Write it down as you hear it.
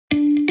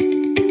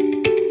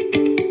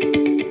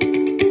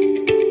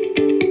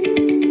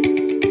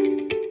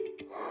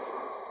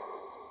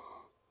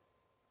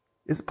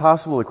Is it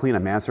possible to clean a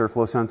mass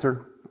airflow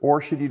sensor,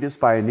 or should you just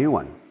buy a new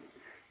one?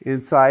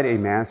 Inside a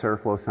mass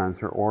airflow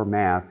sensor, or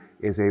MAF,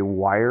 is a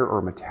wire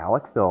or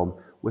metallic film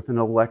with an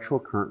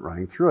electrical current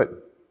running through it.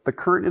 The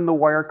current in the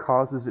wire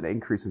causes an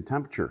increase in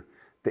temperature.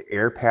 The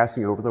air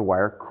passing over the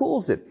wire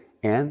cools it,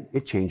 and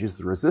it changes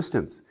the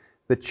resistance.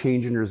 The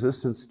change in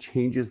resistance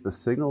changes the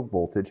signal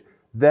voltage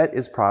that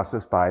is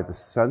processed by the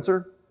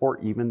sensor or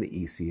even the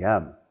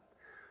ECM.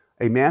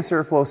 A mass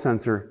airflow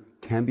sensor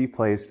can be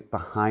placed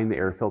behind the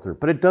air filter,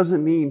 but it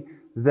doesn't mean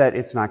that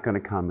it's not going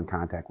to come in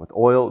contact with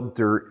oil,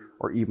 dirt,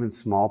 or even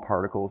small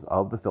particles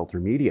of the filter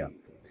media.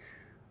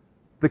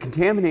 The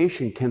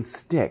contamination can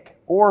stick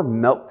or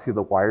melt to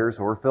the wires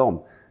or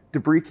film.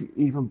 Debris can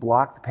even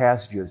block the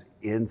passages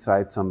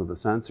inside some of the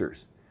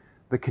sensors.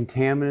 The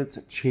contaminants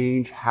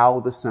change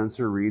how the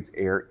sensor reads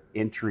air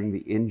entering the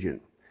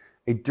engine.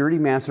 A dirty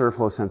mass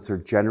airflow sensor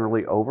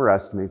generally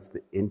overestimates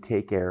the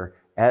intake air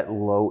at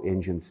low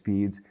engine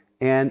speeds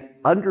and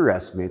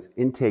underestimates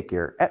intake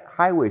air at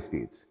highway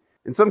speeds.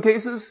 In some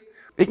cases,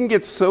 it can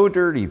get so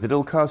dirty that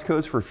it'll cause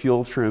codes for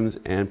fuel trims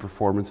and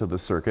performance of the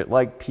circuit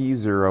like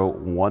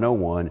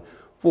P0101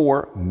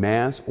 for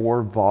mass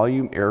or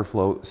volume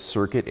airflow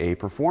circuit A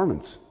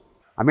performance.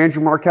 I'm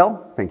Andrew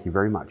Markell. Thank you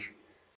very much.